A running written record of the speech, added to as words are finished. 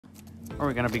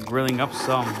We're gonna be grilling up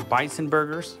some bison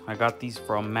burgers. I got these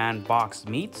from Man Box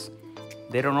Meats.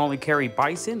 They don't only carry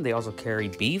bison, they also carry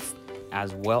beef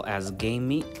as well as game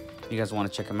meat. If you guys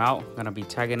want to check them out, I'm gonna be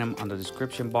tagging them on the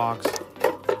description box.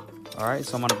 All right,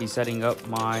 so I'm gonna be setting up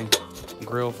my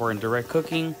grill for indirect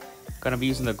cooking. Gonna be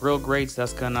using the grill grates.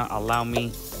 That's gonna allow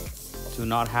me to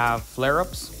not have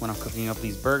flare-ups when I'm cooking up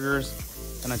these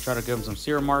burgers. Gonna try to give them some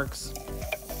sear marks.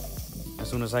 As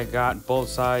soon as I got both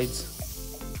sides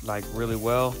like really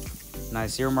well,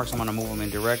 nice sear marks, I'm gonna move them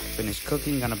in direct, finish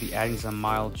cooking. Gonna be adding some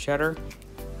mild cheddar.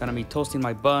 Gonna be toasting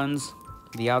my buns,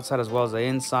 the outside as well as the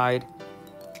inside.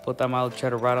 Put that mild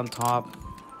cheddar right on top.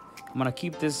 I'm gonna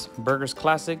keep this burgers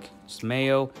classic, just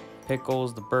mayo,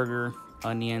 pickles, the burger,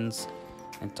 onions,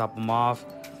 and top them off.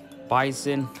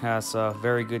 Bison has a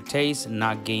very good taste,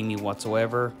 not gamey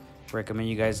whatsoever. Recommend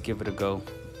you guys give it a go.